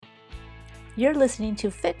You're listening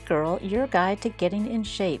to Fit Girl, your guide to getting in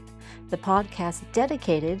shape, the podcast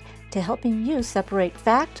dedicated to helping you separate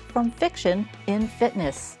fact from fiction in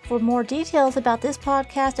fitness. For more details about this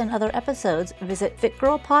podcast and other episodes, visit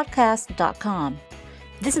fitgirlpodcast.com.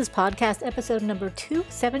 This is podcast episode number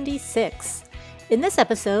 276. In this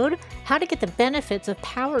episode, how to get the benefits of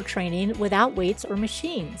power training without weights or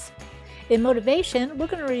machines. In motivation, we're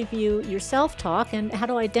going to review your self-talk and how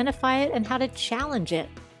to identify it and how to challenge it.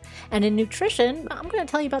 And in nutrition, I'm going to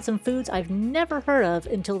tell you about some foods I've never heard of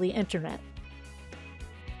until the internet.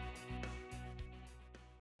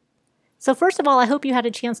 So first of all, I hope you had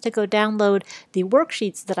a chance to go download the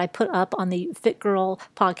worksheets that I put up on the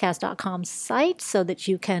fitgirlpodcast.com site so that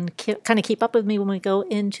you can kind of keep up with me when we go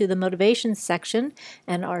into the motivation section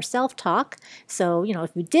and our self-talk. So,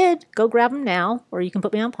 if you did, go grab them now, or you can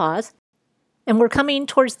put me on pause. And we're coming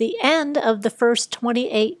towards the end of the first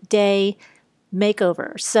 28-day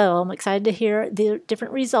makeover. So I'm excited to hear the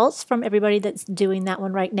different results from everybody that's doing that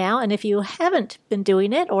one right now. And if you haven't been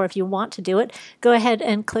doing it, or if you want to do it, go ahead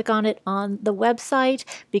and click on it on the website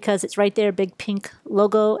because it's right there, big pink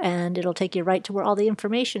logo, and it'll take you right to where all the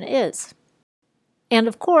information is. And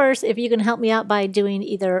of course, if you can help me out by doing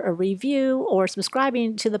either a review or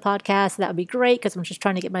subscribing to the podcast, that would be great because I'm just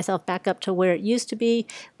trying to get myself back up to where it used to be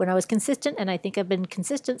when I was consistent. And I think I've been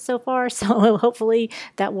consistent so far. So hopefully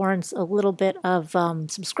that warrants a little bit of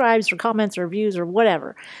subscribes or comments or reviews or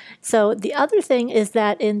whatever. So the other thing is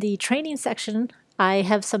that in the training section, I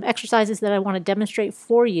have some exercises that I want to demonstrate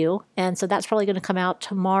for you, and so that's probably going to come out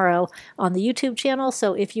tomorrow on the YouTube channel.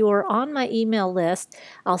 So if you are on my email list,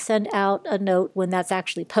 I'll send out a note when that's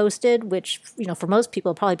actually posted, which, for most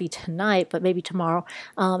people will probably be tonight, but maybe tomorrow.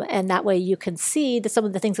 And that way you can see some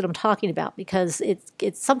of the things that I'm talking about, because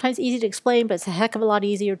it's sometimes easy to explain, but it's a heck of a lot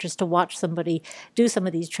easier just to watch somebody do some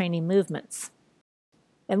of these training movements.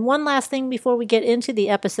 And one last thing before we get into the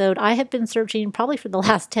episode, I have been searching probably for the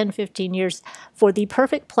last 10, 15 years for the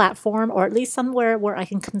perfect platform, or at least somewhere where I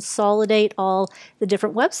can consolidate all the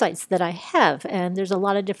different websites that I have. And there's a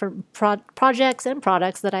lot of different projects and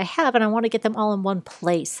products that I have, and I want to get them all in one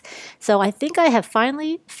place. So I think I have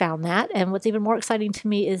finally found that. And what's even more exciting to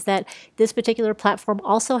me is that this particular platform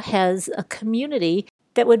also has a community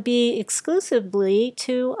that would be exclusively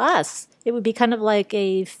to us. It would be kind of like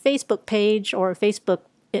a Facebook page or a Facebook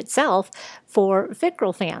itself for Fit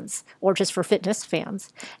Girl fans, or just for fitness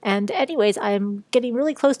fans. And anyways, I'm getting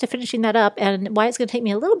really close to finishing that up, and why it's going to take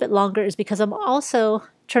me a little bit longer is because I'm also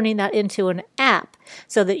turning that into an app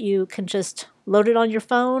so that you can just load it on your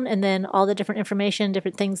phone, and then all the different information,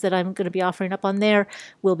 different things that I'm going to be offering up on there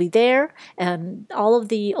will be there. And all of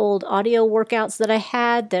the old audio workouts that I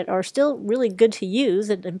had that are still really good to use,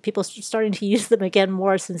 and people are starting to use them again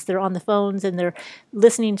more since they're on the phones and they're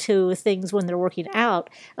listening to things when they're working out.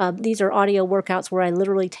 These are audio workouts where I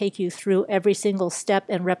literally take you through every single step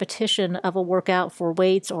and repetition of a workout for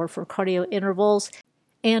weights or for cardio intervals.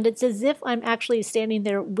 And it's as if I'm actually standing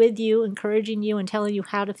there with you, encouraging you and telling you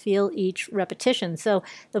how to feel each repetition. So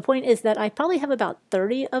the point is that I probably have about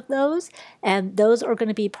 30 of those, and those are going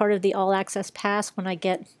to be part of the All Access Pass when I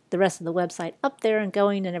get the rest of the website up there and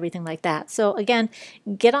going and everything like that. So again,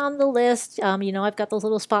 get on the list. I've got those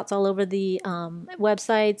little spots all over the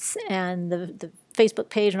websites and the Facebook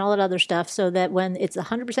page and all that other stuff, so that when it's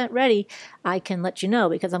 100% ready, I can let you know,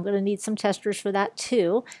 because I'm going to need some testers for that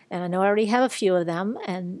too. And I know I already have a few of them,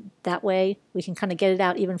 and that way we can kind of get it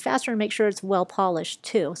out even faster and make sure it's well polished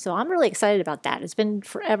too. So I'm really excited about that. It's been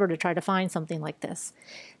forever to try to find something like this.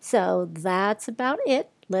 So that's about it.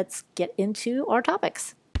 Let's get into our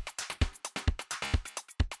topics.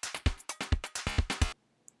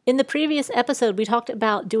 In the previous episode, we talked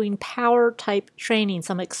about doing power type training,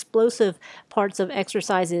 some explosive parts of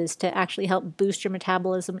exercises to actually help boost your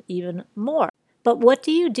metabolism even more. But what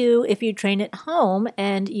do you do if you train at home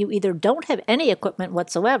and you either don't have any equipment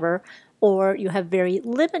whatsoever, or you have very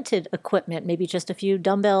limited equipment, maybe just a few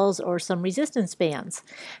dumbbells or some resistance bands?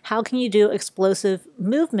 How can you do explosive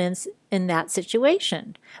movements in that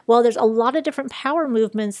situation? Well, there's a lot of different power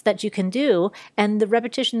movements that you can do, and the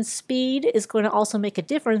repetition speed is going to also make a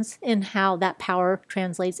difference in how that power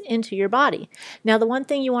translates into your body. Now, the one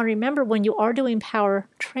thing you want to remember when you are doing power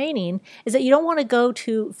training is that you don't want to go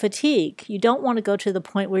to fatigue. You don't want to go to the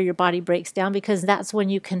point where your body breaks down, because that's when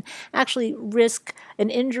you can actually risk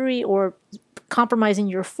an injury or compromising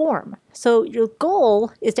your form. So your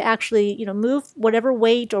goal is to actually, move whatever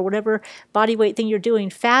weight or whatever body weight thing you're doing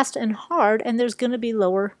fast and hard, and there's going to be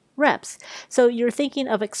lower reps. So you're thinking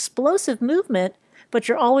of explosive movement, but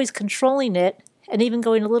you're always controlling it and even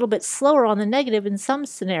going a little bit slower on the negative in some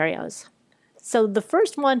scenarios. So the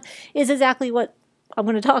first one is exactly what I'm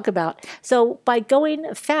going to talk about. So by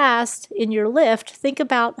going fast in your lift, think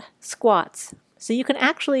about squats. So you can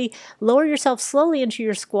actually lower yourself slowly into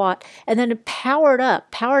your squat and then power it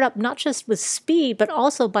up not just with speed, but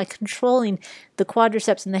also by controlling the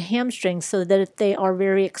quadriceps and the hamstrings so that they are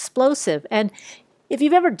very explosive. And if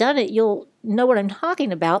you've ever done it, you'll know what I'm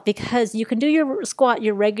talking about because you can do your squat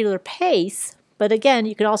your regular pace. But again,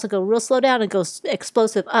 you can also go real slow down and go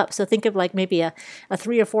explosive up. So think of like maybe a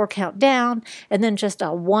 3 or 4 count down and then just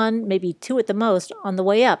a 1, maybe 2 at the most on the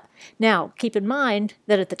way up. Now, keep in mind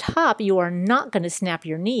that at the top, you are not going to snap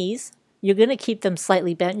your knees. You're going to keep them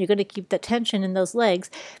slightly bent. You're going to keep the tension in those legs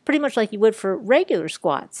pretty much like you would for regular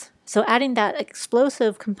squats. So adding that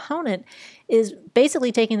explosive component is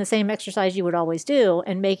basically taking the same exercise you would always do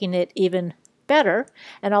and making it even better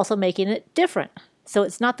and also making it different. So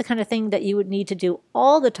it's not the kind of thing that you would need to do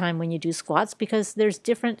all the time when you do squats because there's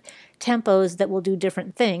different tempos that will do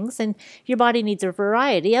different things and your body needs a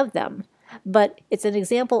variety of them. But it's an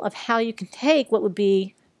example of how you can take what would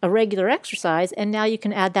be a regular exercise and now you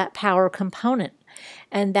can add that power component.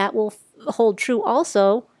 And that will hold true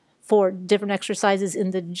also for different exercises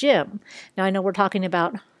in the gym. Now I know we're talking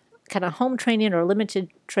about kind of home training or limited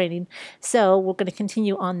training, so we're going to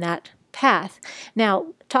continue on that path.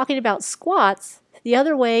 Now, talking about squats, the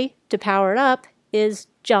other way to power it up is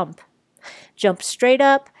jump. Jump straight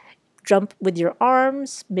up, jump with your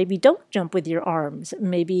arms, maybe don't jump with your arms,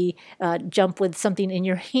 maybe jump with something in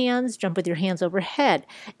your hands, jump with your hands overhead,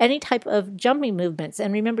 any type of jumping movements.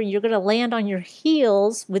 And remember, you're going to land on your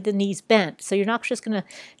heels with the knees bent. So you're not just going to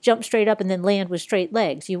jump straight up and then land with straight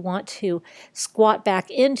legs. You want to squat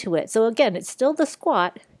back into it. So again, it's still the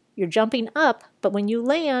squat. You're jumping up, but when you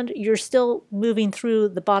land, you're still moving through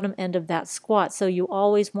the bottom end of that squat. So you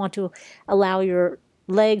always want to allow your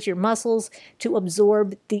legs, your muscles to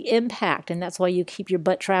absorb the impact. And that's why you keep your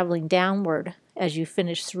butt traveling downward as you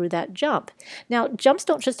finish through that jump. Now, jumps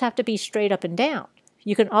don't just have to be straight up and down.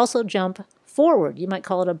 You can also jump forward. You might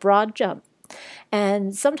call it a broad jump.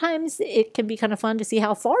 And sometimes it can be kind of fun to see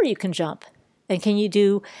how far you can jump. And can you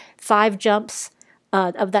do 5 jumps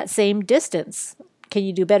of that same distance? Can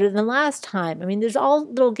you do better than last time? I mean, there's all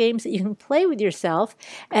little games that you can play with yourself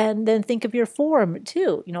and then think of your form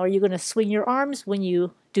too. Are you going to swing your arms when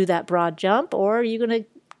you do that broad jump or are you going to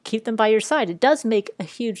keep them by your side? It does make a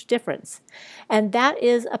huge difference. And that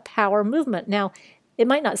is a power movement. Now, it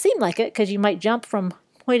might not seem like it because you might jump from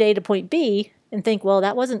point A to point B and think, well,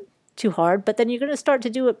 that wasn't too hard. But then you're going to start to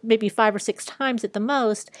do it maybe 5 or 6 times at the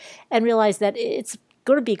most and realize that it's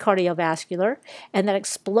going to be cardiovascular, and that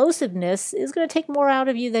explosiveness is going to take more out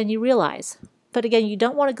of you than you realize. But again, you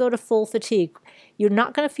don't want to go to full fatigue. You're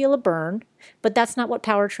not going to feel a burn, but that's not what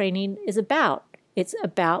power training is about. It's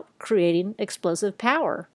about creating explosive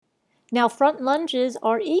power. Now, front lunges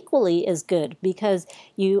are equally as good because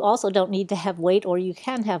you also don't need to have weight, or you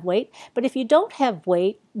can have weight. But if you don't have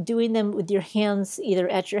weight, doing them with your hands either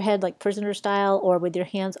at your head like prisoner style or with your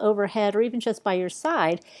hands overhead or even just by your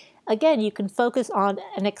side, again, you can focus on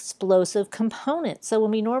an explosive component. So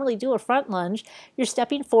when we normally do a front lunge, you're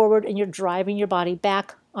stepping forward and you're driving your body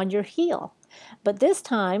back on your heel. But this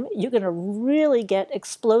time, you're going to really get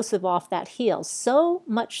explosive off that heel, so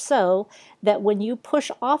much so that when you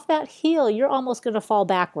push off that heel, you're almost going to fall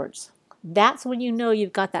backwards. That's when you know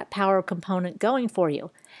you've got that power component going for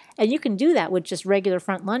you. And you can do that with just regular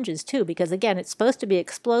front lunges too, because again, it's supposed to be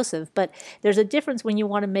explosive, but there's a difference when you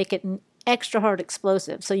want to make it an extra hard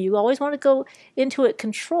explosive. So you always want to go into it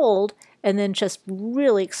controlled and then just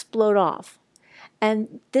really explode off.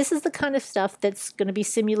 And this is the kind of stuff that's going to be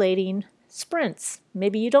simulating sprints.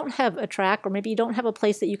 Maybe you don't have a track, or maybe you don't have a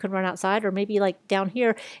place that you can run outside, or maybe like down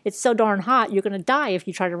here, it's so darn hot, you're going to die if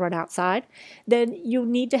you try to run outside. Then you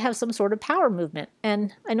need to have some sort of power movement.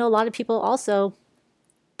 And I know a lot of people also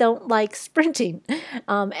don't like sprinting.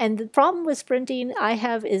 And the problem with sprinting I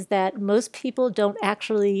have is that most people don't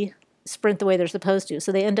actually sprint the way they're supposed to.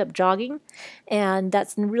 So they end up jogging, and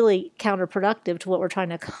that's really counterproductive to what we're trying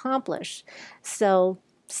to accomplish. So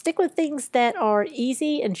stick with things that are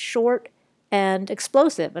easy and short and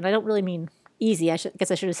explosive. And I don't really mean easy. I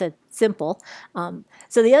guess I should have said simple.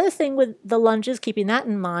 So the other thing with the lunges, keeping that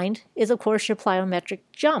in mind, is of course your plyometric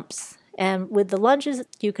jumps. And with the lunges,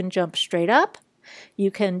 you can jump straight up.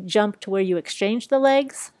 You can jump to where you exchange the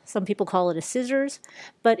legs. Some people call it a scissors.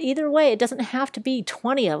 But either way, it doesn't have to be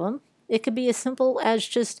 20 of them. It could be as simple as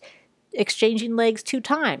just exchanging legs 2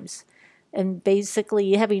 times and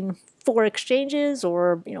basically having 4 exchanges,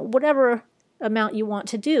 or whatever amount you want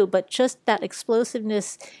to do, but just that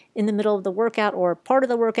explosiveness in the middle of the workout or part of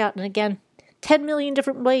the workout. And again, 10 million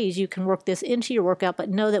different ways you can work this into your workout, but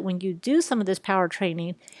know that when you do some of this power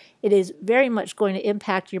training, it is very much going to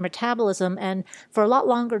impact your metabolism, and for a lot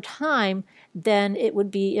longer time than it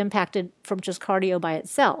would be impacted from just cardio by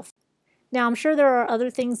itself. Now, I'm sure there are other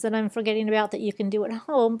things that I'm forgetting about that you can do at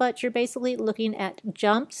home, but you're basically looking at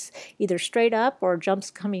jumps, either straight up or jumps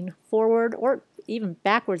coming forward or even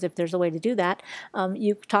backwards if there's a way to do that.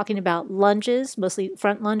 You're talking about lunges, mostly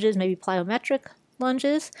front lunges, maybe plyometric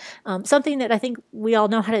lunges. Something that I think we all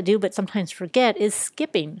know how to do but sometimes forget is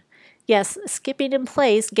skipping. Yes, skipping in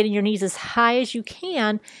place, getting your knees as high as you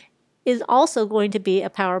can, is also going to be a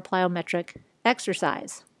power plyometric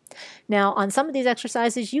exercise. Now, on some of these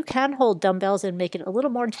exercises, you can hold dumbbells and make it a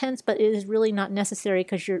little more intense, but it is really not necessary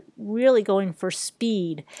because you're really going for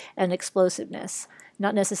speed and explosiveness,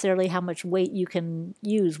 not necessarily how much weight you can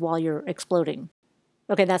use while you're exploding.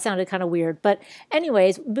 Okay, that sounded kind of weird. But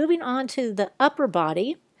anyways, moving on to the upper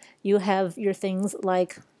body, you have your things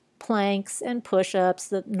like planks and push-ups,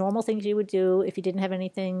 the normal things you would do if you didn't have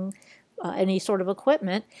anything, any sort of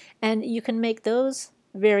equipment, and you can make those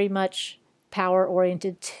very much power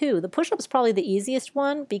oriented too. The push-up is probably the easiest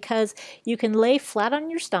one because you can lay flat on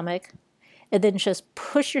your stomach and then just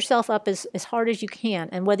push yourself up as hard as you can.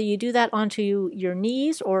 And whether you do that onto your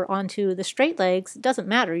knees or onto the straight legs, it doesn't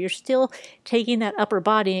matter. You're still taking that upper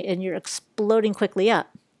body and you're exploding quickly up.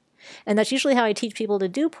 And that's usually how I teach people to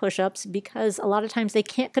do push-ups because a lot of times they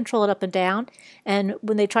can't control it up and down. And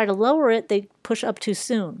when they try to lower it, they push up too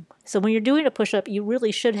soon. So when you're doing a push-up, you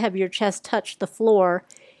really should have your chest touch the floor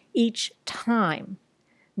each time.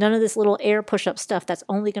 None of this little air push-up stuff that's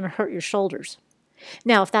only going to hurt your shoulders.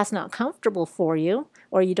 Now, if that's not comfortable for you,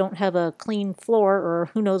 or you don't have a clean floor, or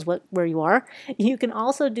who knows where you are, you can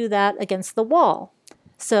also do that against the wall.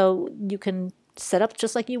 So you can set up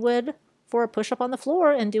just like you would for a push-up on the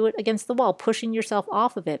floor and do it against the wall, pushing yourself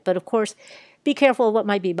off of it. But of course, be careful of what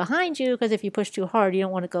might be behind you, because if you push too hard, you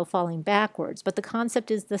don't want to go falling backwards. But the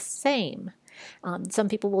concept is the same. Some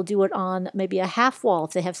people will do it on maybe a half wall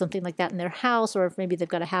if they have something like that in their house, or if maybe they've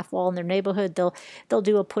got a half wall in their neighborhood, they'll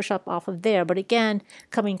do a push-up off of there. But again,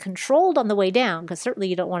 coming controlled on the way down, because certainly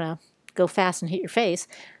you don't want to go fast and hit your face,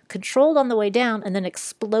 controlled on the way down and then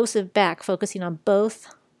explosive back, focusing on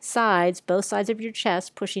both sides of your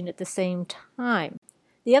chest, pushing at the same time.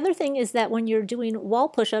 The other thing is that when you're doing wall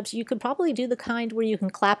push-ups, you could probably do the kind where you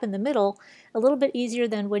can clap in the middle a little bit easier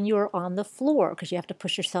than when you're on the floor, because you have to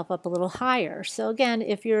push yourself up a little higher. So again,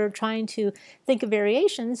 if you're trying to think of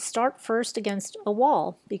variations, start first against a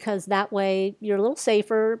wall, because that way you're a little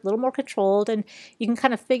safer, a little more controlled, and you can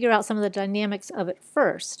kind of figure out some of the dynamics of it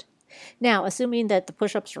first. Now, assuming that the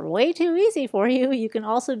push-ups are way too easy for you, you can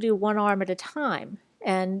also do one arm at a time.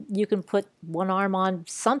 And you can put one arm on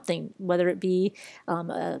something, whether it be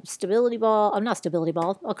a stability ball. Not stability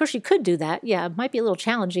ball. Of course, you could do that. Yeah, it might be a little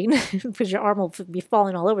challenging because your arm will be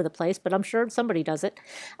falling all over the place, but I'm sure somebody does it.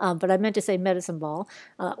 But I meant to say medicine ball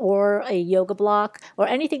or a yoga block or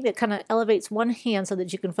anything that kind of elevates one hand so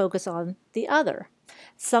that you can focus on the other.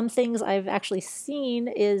 Some things I've actually seen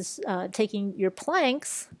is taking your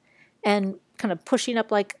planks and kind of pushing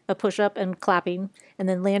up like a push-up and clapping and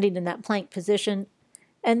then landing in that plank position,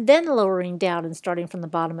 and then lowering down and starting from the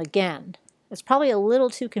bottom again. It's probably a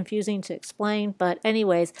little too confusing to explain, but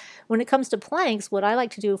anyways, when it comes to planks, what I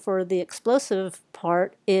like to do for the explosive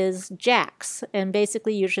part is jacks. And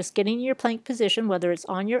basically you're just getting your plank position, whether it's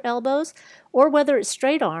on your elbows or whether it's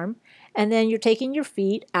straight arm, and then you're taking your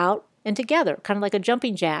feet out and together, kind of like a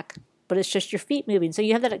jumping jack, but it's just your feet moving. So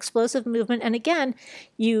you have that explosive movement, and again,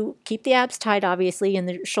 you keep the abs tight, obviously, and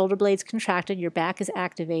the shoulder blades contracted, your back is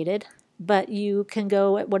activated, but you can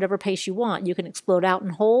go at whatever pace you want. You can explode out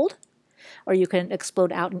and hold, or you can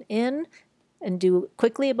explode out and in and do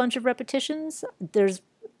quickly a bunch of repetitions. There's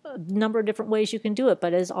a number of different ways you can do it,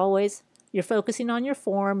 but as always, you're focusing on your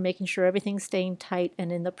form, making sure everything's staying tight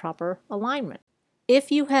and in the proper alignment.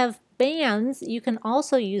 If you have bands, you can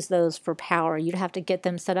also use those for power. You'd have to get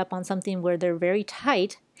them set up on something where they're very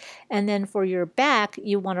tight. And then for your back,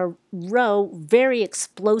 you want to row very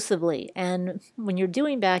explosively. And when you're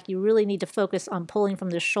doing back, you really need to focus on pulling from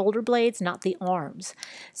the shoulder blades, not the arms.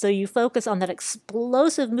 So you focus on that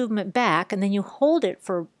explosive movement back, and then you hold it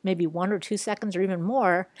for maybe 1 or 2 seconds or even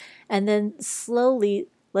more, and then slowly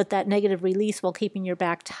let that negative release while keeping your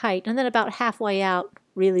back tight. And then about halfway out,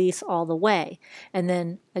 release all the way. And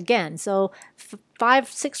then again, so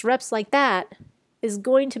 5-6 reps like that is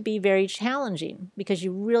going to be very challenging because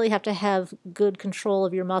you really have to have good control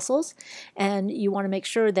of your muscles, and you want to make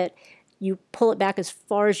sure that you pull it back as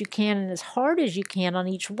far as you can and as hard as you can on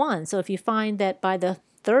each one. So if you find that by the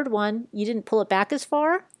third one you didn't pull it back as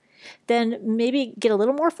far, then maybe get a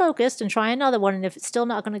little more focused and try another one. And if it's still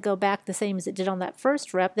not going to go back the same as it did on that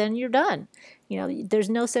first rep, then you're done. There's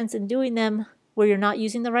no sense in doing them where you're not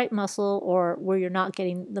using the right muscle or where you're not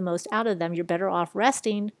getting the most out of them. You're better off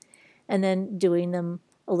resting and then doing them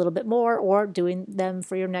a little bit more or doing them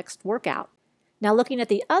for your next workout. Now, looking at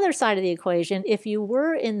the other side of the equation, if you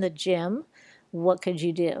were in the gym, what could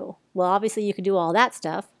you do? Well, obviously you could do all that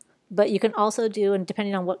stuff, but you can also do, and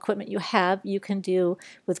depending on what equipment you have, you can do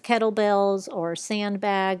with kettlebells or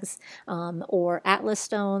sandbags or Atlas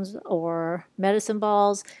stones or medicine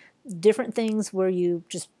balls, different things where you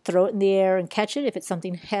just throw it in the air and catch it. If it's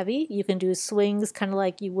something heavy, you can do swings kind of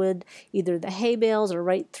like you would either the hay bales or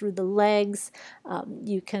right through the legs.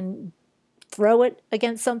 You can throw it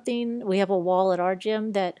against something. We have a wall at our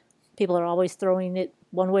gym that people are always throwing it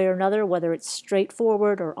one way or another, whether it's straight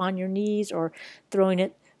forward or on your knees or throwing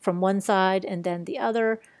it from one side and then the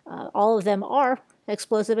other. All of them are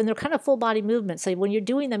explosive and they're kind of full body movements. So when you're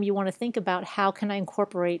doing them, you want to think about how can I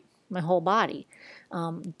incorporate my whole body.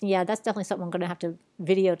 That's definitely something I'm going to have to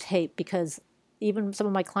videotape because even some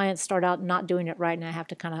of my clients start out not doing it right and I have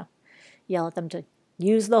to kind of yell at them to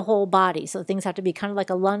use the whole body. So things have to be kind of like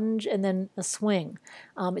a lunge and then a swing.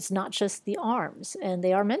 It's not just the arms, and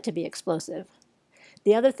they are meant to be explosive.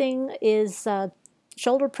 The other thing is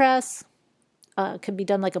shoulder press. Could be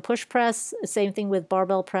done like a push press. Same thing with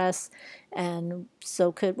barbell press. And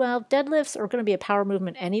so deadlifts are going to be a power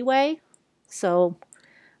movement anyway. So,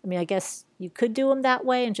 I guess you could do them that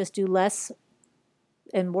way and just do less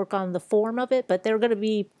and work on the form of it, but they're going to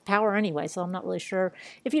be power anyway, so I'm not really sure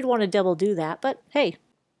if you'd want to double do that. But hey,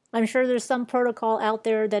 I'm sure there's some protocol out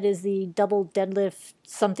there that is the double deadlift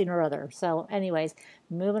something or other. So anyways,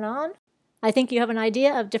 moving on. I think you have an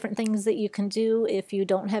idea of different things that you can do if you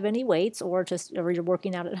don't have any weights or you're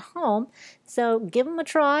working out at home. So give them a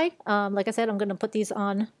try. Like I said, I'm going to put these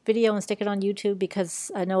on video and stick it on YouTube because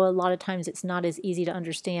I know a lot of times it's not as easy to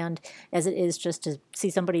understand as it is just to see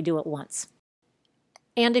somebody do it once.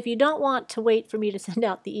 And if you don't want to wait for me to send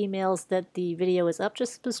out the emails that the video is up,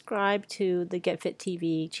 just subscribe to the Get Fit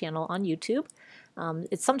TV channel on YouTube.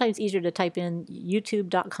 It's sometimes easier to type in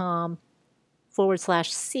youtube.com/C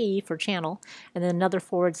for channel, and then another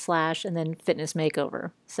 / and then fitness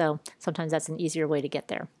makeover. So sometimes that's an easier way to get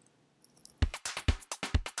there.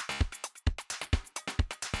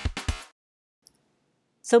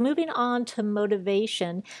 So moving on to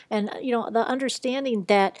motivation and, the understanding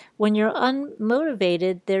that when you're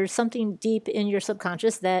unmotivated, there's something deep in your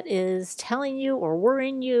subconscious that is telling you or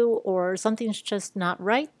worrying you or something's just not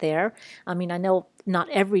right there. I know not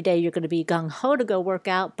every day you're going to be gung-ho to go work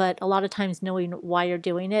out, but a lot of times knowing why you're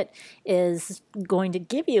doing it is going to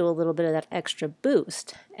give you a little bit of that extra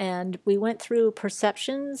boost. And we went through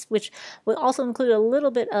perceptions, which will also include a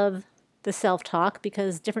little bit of the self-talk,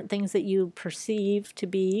 because different things that you perceive to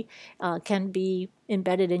be can be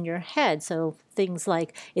embedded in your head. So things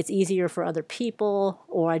like it's easier for other people,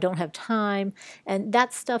 or I don't have time. And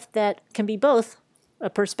that's stuff that can be both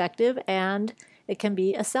a perspective and it can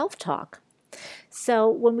be a self-talk. So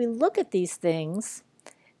when we look at these things,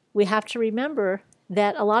 we have to remember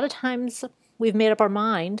that a lot of times we've made up our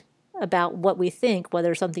mind about what we think,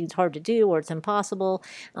 whether something's hard to do or it's impossible,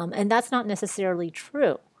 and that's not necessarily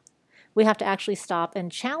true. We have to actually stop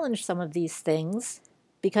and challenge some of these things,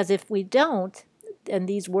 because if we don't, and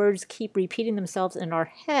these words keep repeating themselves in our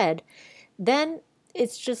head, then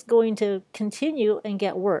it's just going to continue and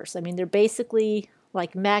get worse. They're basically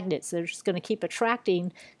like magnets. They're just going to keep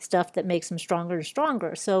attracting stuff that makes them stronger and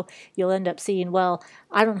stronger. So you'll end up seeing, well,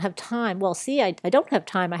 I don't have time. Well, see, I don't have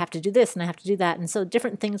time. I have to do this and I have to do that. And so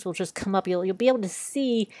different things will just come up. You'll be able to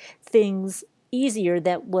see things easier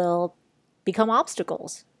that will become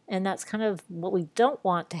obstacles. And that's kind of what we don't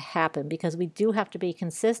want to happen, because we do have to be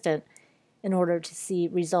consistent in order to see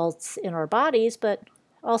results in our bodies, but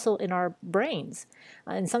also in our brains.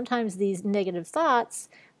 And sometimes these negative thoughts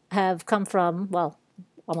have come from, well,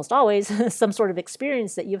 almost always, some sort of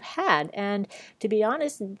experience that you've had. And to be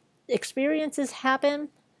honest, experiences happen.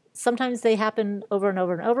 Sometimes they happen over and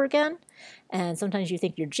over and over again. And sometimes you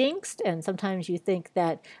think you're jinxed, and sometimes you think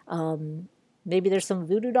that maybe there's some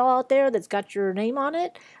voodoo doll out there that's got your name on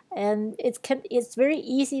it. And it's very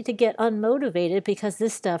easy to get unmotivated, because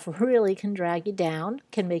this stuff really can drag you down,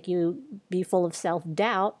 can make you be full of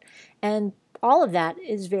self-doubt, and all of that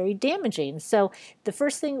is very damaging. So the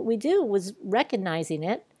first thing we do was recognizing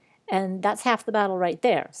it, and that's half the battle right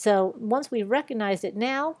there. So once we recognized it,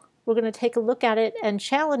 now we're going to take a look at it and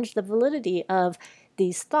challenge the validity of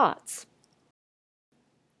these thoughts.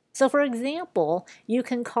 So, for example, you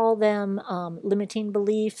can call them limiting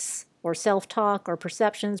beliefs or self talk or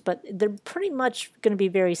perceptions, but they're pretty much going to be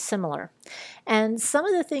very similar. And some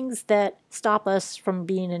of the things that stop us from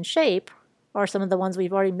being in shape are some of the ones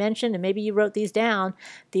we've already mentioned, and maybe you wrote these down.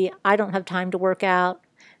 The I don't have time to work out,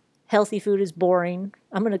 healthy food is boring.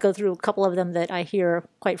 I'm going to go through a couple of them that I hear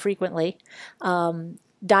quite frequently.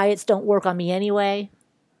 Diets don't work on me anyway.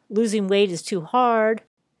 Losing weight is too hard.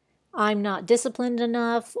 I'm not disciplined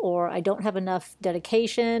enough, or I don't have enough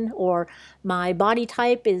dedication, or my body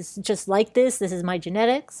type is just like this. This is my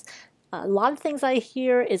genetics. A lot of things I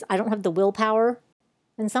hear is I don't have the willpower.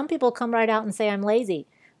 And some people come right out and say I'm lazy,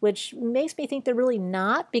 which makes me think they're really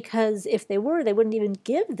not, because if they were, they wouldn't even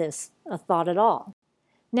give this a thought at all.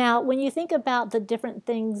 Now, when you think about the different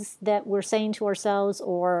things that we're saying to ourselves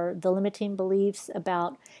or the limiting beliefs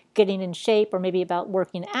about getting in shape or maybe about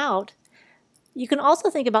working out, you can also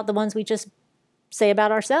think about the ones we just say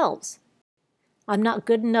about ourselves. I'm not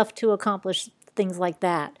good enough to accomplish things like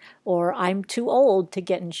that, or I'm too old to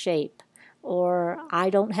get in shape, or I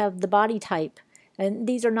don't have the body type. And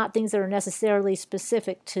these are not things that are necessarily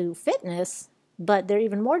specific to fitness, but they're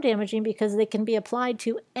even more damaging because they can be applied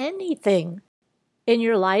to anything in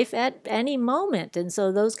your life at any moment. And so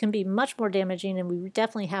those can be much more damaging, and we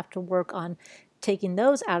definitely have to work on taking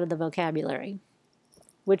those out of the vocabulary,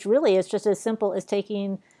 which really is just as simple as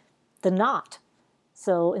taking the not.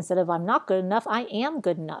 So instead of I'm not good enough, I am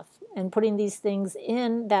good enough, and putting these things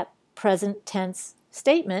in that present tense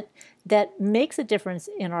statement that makes a difference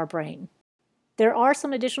in our brain. There are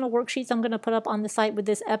some additional worksheets I'm going to put up on the site with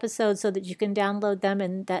this episode so that you can download them,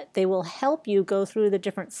 and that they will help you go through the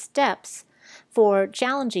different steps for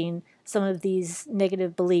challenging some of these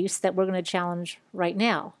negative beliefs that we're going to challenge right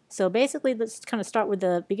now. So basically, let's kind of start with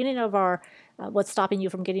the beginning of our what's stopping you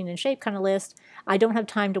from getting in shape kind of list. I don't have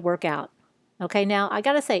time to work out. Okay, now I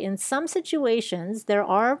got to say, in some situations, there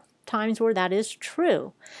are times where that is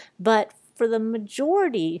true. But for the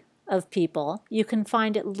majority of people, you can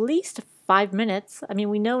find at least 5 minutes. I mean,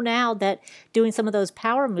 we know now that doing some of those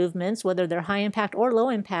power movements, whether they're high impact or low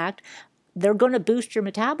impact, they're going to boost your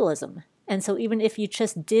metabolism. And so even if you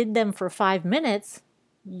just did them for 5 minutes,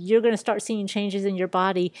 you're going to start seeing changes in your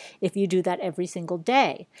body if you do that every single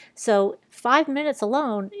day. So 5 minutes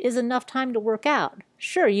alone is enough time to work out.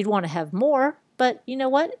 Sure, you'd want to have more, but you know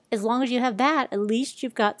what? As long as you have that, at least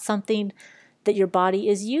you've got something that your body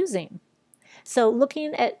is using. So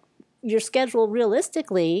looking at your schedule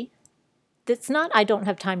realistically, it's not I don't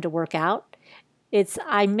have time to work out. It's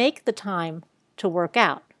I make the time to work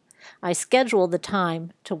out. I schedule the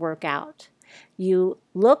time to work out. You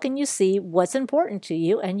look and you see what's important to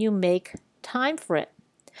you, and you make time for it.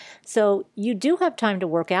 So you do have time to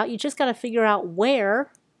work out. You just got to figure out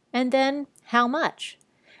where and then how much.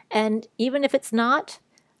 And even if it's not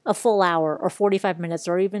a full hour or 45 minutes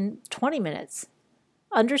or even 20 minutes,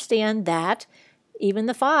 understand that even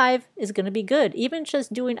the 5 is going to be good. Even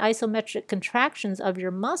just doing isometric contractions of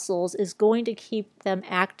your muscles is going to keep them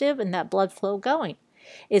active and that blood flow going.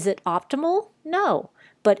 Is it optimal? No.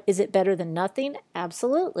 But is it better than nothing?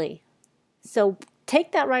 Absolutely. So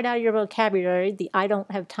take that right out of your vocabulary, the I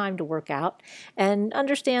don't have time to work out, and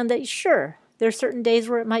understand that sure, there's certain days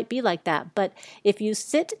where it might be like that. But if you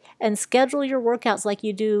sit and schedule your workouts like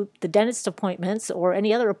you do the dentist appointments or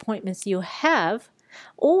any other appointments you have,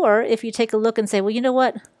 or if you take a look and say, well, you know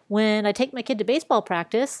what, when I take my kid to baseball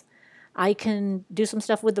practice, I can do some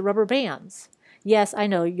stuff with the rubber bands. Yes, I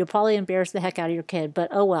know, you'll probably embarrass the heck out of your kid, but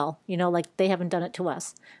oh well, like they haven't done it to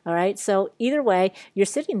us. All right, so either way, you're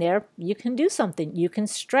sitting there, you can do something. You can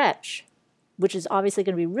stretch, which is obviously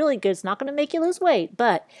going to be really good. It's not going to make you lose weight,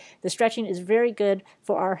 but the stretching is very good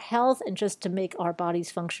for our health and just to make our bodies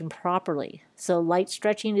function properly. So light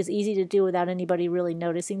stretching is easy to do without anybody really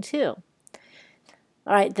noticing too.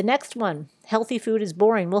 All right, the next one, healthy food is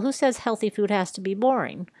boring. Well, who says healthy food has to be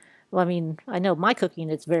boring? Well, I mean, I know my cooking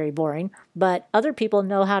is very boring, but other people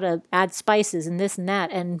know how to add spices and this and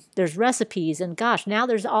that, and there's recipes, and gosh, now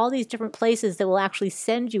there's all these different places that will actually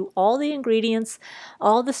send you all the ingredients,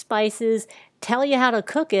 all the spices, tell you how to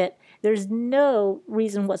cook it. There's no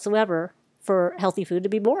reason whatsoever for healthy food to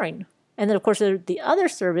be boring. And then, of course, there are the other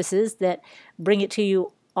services that bring it to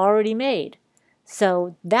you already made.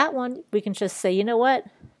 So that one, we can just say, you know what?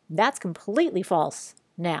 That's completely false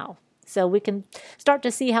now. So we can start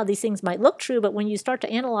to see how these things might look true, but when you start to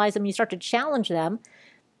analyze them, you start to challenge them,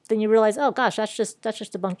 then you realize, oh gosh, that's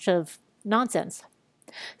just a bunch of nonsense.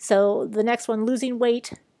 So the next one, losing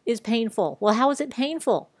weight is painful. Well, how is it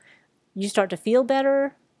painful? You start to feel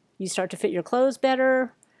better. You start to fit your clothes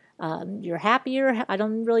better. You're happier. I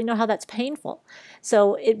don't really know how that's painful.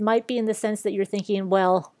 So it might be in the sense that you're thinking,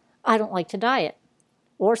 well, I don't like to diet.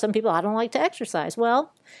 Or some people, I don't like to exercise.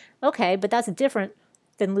 Well, okay, but that's different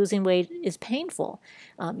than losing weight is painful.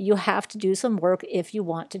 You have to do some work if you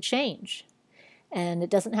want to change. And it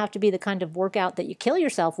doesn't have to be the kind of workout that you kill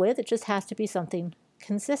yourself with. It just has to be something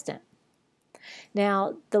consistent.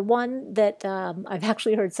 Now, the one that I've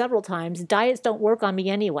actually heard several times, diets don't work on me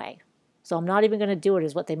anyway. So I'm not even going to do it,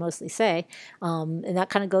 is what they mostly say. And that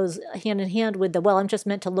kind of goes hand in hand with the, well, I'm just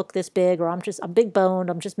meant to look this big, or I'm big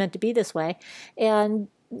boned, I'm just meant to be this way. And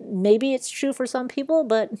maybe it's true for some people,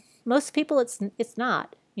 but most people it's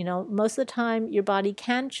not. Most of the time your body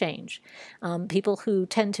can change. People who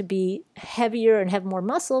tend to be heavier and have more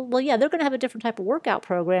muscle, well, yeah, they're going to have a different type of workout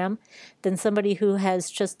program than somebody who has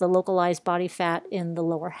just the localized body fat in the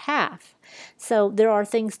lower half. So there are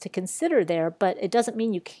things to consider there, but it doesn't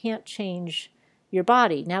mean you can't change your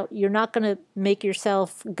body. Now, you're not going to make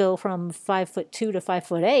yourself go from 5'2" to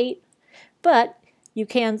 5'8", but you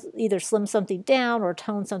can either slim something down or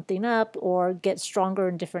tone something up or get stronger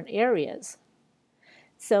in different areas.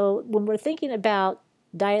 So when we're thinking about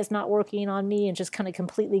diet's not working on me and just kind of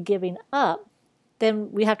completely giving up,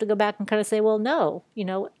 then we have to go back and kind of say, well, no,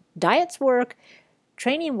 diets work,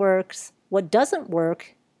 training works. What doesn't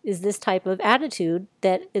work is this type of attitude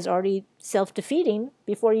that is already self-defeating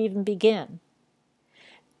before you even begin.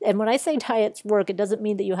 And when I say diets work, it doesn't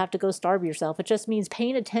mean that you have to go starve yourself. It just means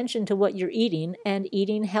paying attention to what you're eating and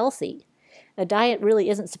eating healthy. A diet really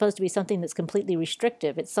isn't supposed to be something that's completely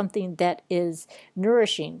restrictive. It's something that is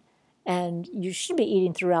nourishing, and you should be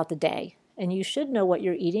eating throughout the day. And you should know what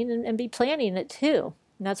you're eating and be planning it too.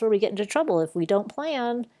 And that's where we get into trouble. If we don't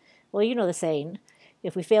plan, well, you know the saying,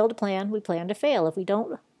 if we fail to plan, we plan to fail. If we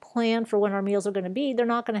don't plan for when our meals are going to be, they're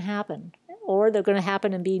not going to happen. Or they're going to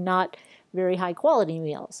happen and be not very high quality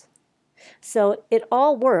meals. So it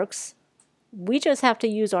all works. We just have to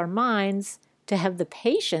use our minds to have the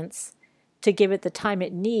patience to give it the time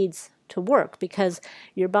it needs to work, because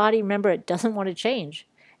your body, remember, it doesn't want to change.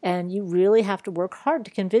 And you really have to work hard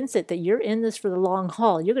to convince it that you're in this for the long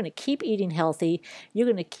haul. You're going to keep eating healthy. You're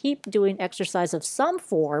going to keep doing exercise of some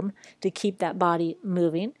form to keep that body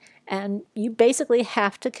moving. And you basically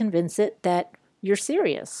have to convince it that you're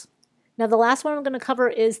serious. Now, the last one I'm going to cover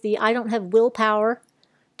is the I don't have willpower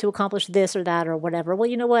to accomplish this or that or whatever. Well,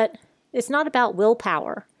 you know what? It's not about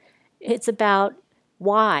willpower. It's about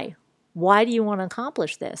why. Why do you want to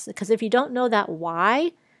accomplish this? Because if you don't know that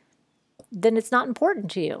why, then it's not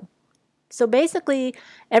important to you. So basically,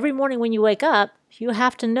 every morning when you wake up, you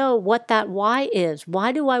have to know what that why is.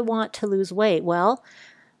 Why do I want to lose weight? Well,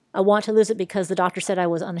 I want to lose it because the doctor said I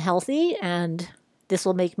was unhealthy, and this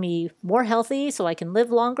will make me more healthy so I can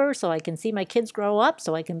live longer, so I can see my kids grow up,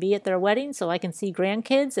 so I can be at their weddings, so I can see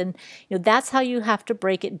grandkids. And that's how you have to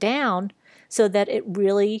break it down so that it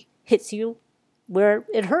really hits you where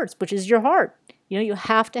it hurts, which is your heart. You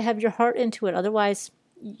have to have your heart into it. Otherwise,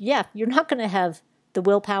 yeah, you're not going to have the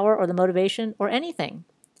willpower or the motivation or anything.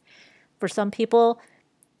 For some people,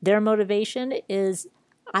 their motivation is,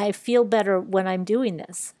 I feel better when I'm doing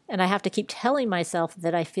this. And I have to keep telling myself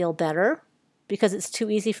that I feel better because it's too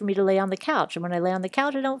easy for me to lay on the couch. And when I lay on the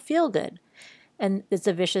couch, I don't feel good. And it's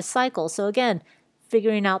a vicious cycle. So again,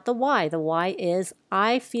 figuring out the why. The why is,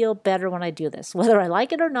 I feel better when I do this. Whether I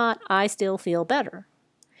like it or not, I still feel better.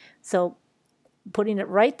 So putting it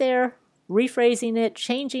right there, rephrasing it,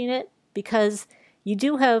 changing it, because you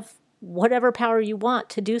do have whatever power you want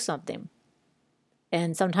to do something.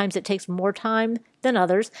 And sometimes it takes more time than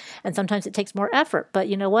others, and sometimes it takes more effort. But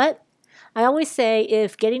you know what? I always say,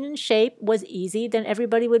 if getting in shape was easy, then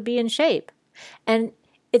everybody would be in shape. And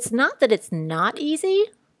it's not that it's not easy,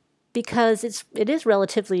 because it is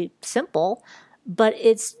relatively simple, but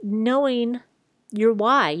it's knowing your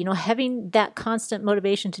why, having that constant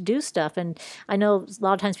motivation to do stuff. And I know a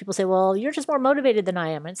lot of times people say, well, you're just more motivated than I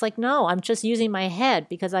am. And it's like, no, I'm just using my head,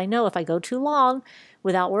 because I know if I go too long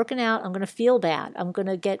without working out, I'm going to feel bad. I'm going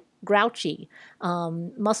to get grouchy.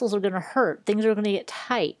 Muscles are going to hurt. Things are going to get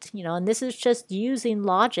tight, and this is just using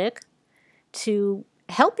logic to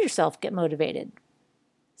help yourself get motivated.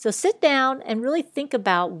 So sit down and really think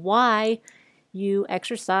about why you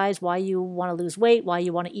exercise, why you want to lose weight, why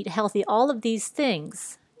you want to eat healthy, all of these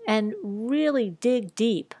things, and really dig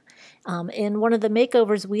deep. In one of the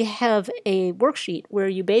makeovers, we have a worksheet where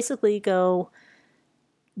you basically go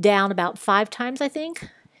down about 5 times, I think,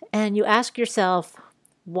 and you ask yourself,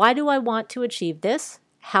 why do I want to achieve this?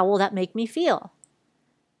 How will that make me feel?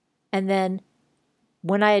 And then,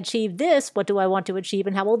 when I achieve this, what do I want to achieve,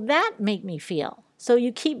 and how will that make me feel? So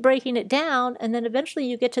you keep breaking it down, and then eventually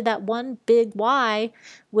you get to that one big why,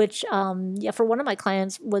 which for one of my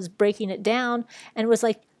clients was breaking it down and was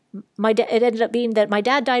like, it ended up being that my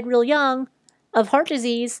dad died real young of heart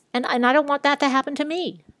disease, and I don't want that to happen to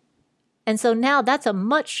me. And so now that's a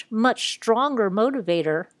much, much stronger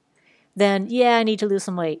motivator than, yeah, I need to lose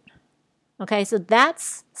some weight. Okay, so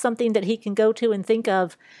that's something that he can go to and think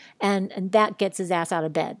of, and that gets his ass out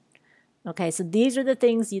of bed. Okay, so these are the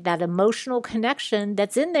things, that emotional connection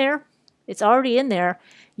that's in there. It's already in there.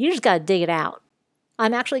 You just got to dig it out.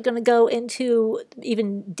 I'm actually going to go into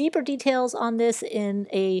even deeper details on this in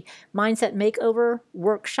a mindset makeover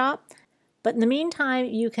workshop. But in the meantime,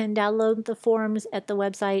 you can download the forms at the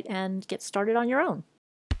website and get started on your own.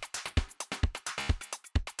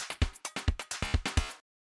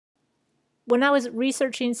 When I was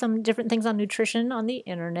researching some different things on nutrition on the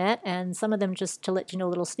internet, and some of them, just to let you know, a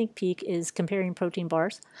little sneak peek, is comparing protein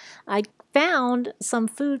bars, I found some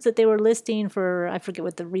foods that they were listing for, I forget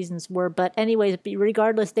what the reasons were, but anyways,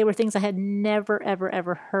 regardless, they were things I had never, ever,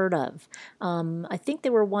 ever heard of. I think they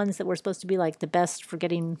were ones that were supposed to be like the best for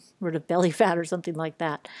getting rid of belly fat or something like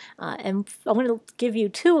that. And I'm going to give you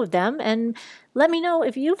 2 of them, and let me know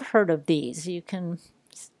if you've heard of these. You can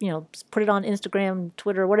put it on Instagram,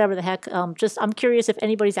 Twitter, whatever the heck. I'm curious if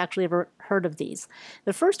anybody's actually ever heard of these.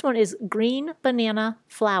 The first one is green banana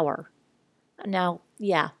flour. Now,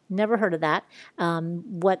 yeah, never heard of that.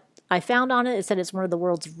 What I found on it, it said it's one of the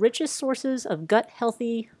world's richest sources of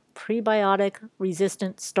gut-healthy,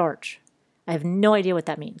 prebiotic-resistant starch. I have no idea what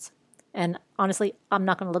that means. And honestly, I'm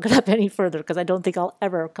not going to look it up any further because I don't think I'll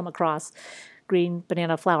ever come across green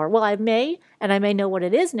banana flour. Well, I may know what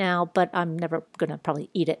it is now, but I'm never going to probably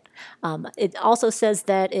eat it. It also says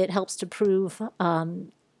that it helps to improve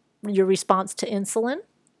your response to insulin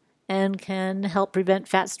and can help prevent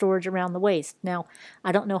fat storage around the waist. Now,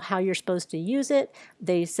 I don't know how you're supposed to use it.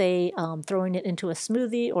 They say throwing it into a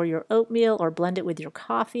smoothie or your oatmeal or blend it with your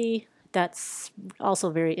coffee. That's also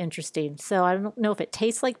very interesting. So I don't know if it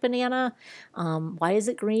tastes like banana. Why is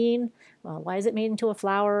it green? Why is it made into a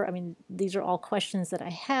flour? I mean, these are all questions that I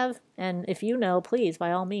have. And if you know, please,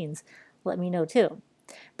 by all means, let me know too.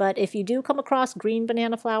 But if you do come across green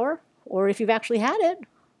banana flour, or if you've actually had it,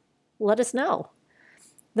 let us know.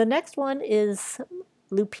 The next one is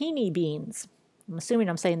lupini beans. I'm assuming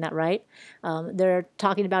I'm saying that right. They're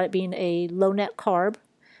talking about it being a low net carb.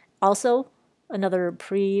 Also, another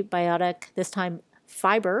prebiotic, this time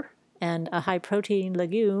fiber, and a high protein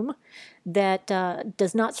legume that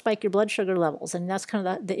does not spike your blood sugar levels. And that's kind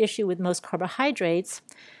of the issue with most carbohydrates,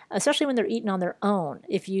 especially when they're eaten on their own.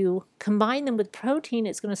 If you combine them with protein,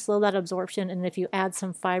 it's going to slow that absorption. And if you add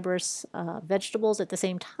some fibrous vegetables at the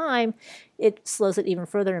same time, it slows it even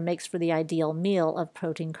further and makes for the ideal meal of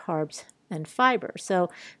protein, carbs, and fiber. So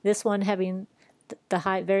this one, having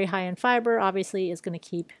the very high in fiber, obviously is going to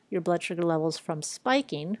keep your blood sugar levels from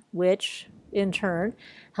spiking, which in turn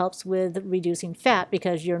helps with reducing fat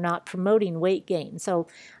because you're not promoting weight gain. So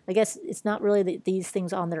I guess it's not really that these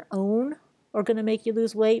things on their own are going to make you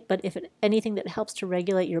lose weight, but if anything that helps to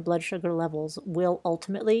regulate your blood sugar levels will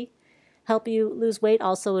ultimately help you lose weight.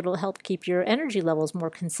 Also, it'll help keep your energy levels more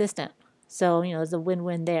consistent. So, it's a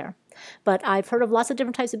win-win there. But I've heard of lots of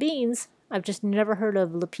different types of beans. I've just never heard of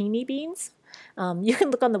lupini beans. You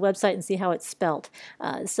can look on the website and see how it's spelled.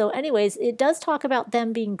 So anyways, it does talk about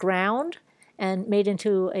them being ground and made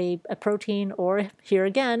into a protein, or here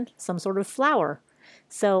again, some sort of flour.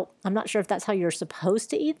 So I'm not sure if that's how you're supposed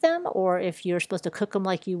to eat them, or if you're supposed to cook them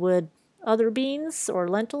like you would other beans or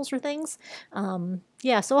lentils or things. So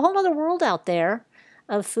a whole other world out there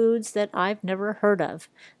of foods that I've never heard of.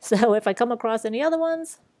 So if I come across any other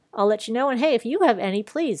ones, I'll let you know. And hey, if you have any,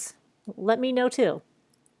 please let me know too.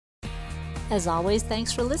 As always,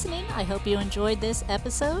 thanks for listening. I hope you enjoyed this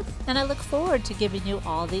episode, and I look forward to giving you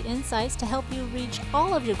all the insights to help you reach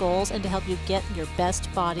all of your goals and to help you get your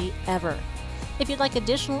best body ever. If you'd like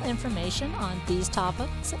additional information on these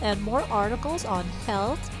topics and more articles on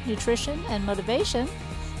health, nutrition, and motivation,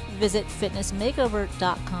 visit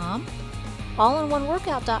fitnessmakeover.com,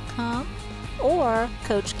 allinoneworkout.com, or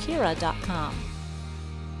coachkira.com.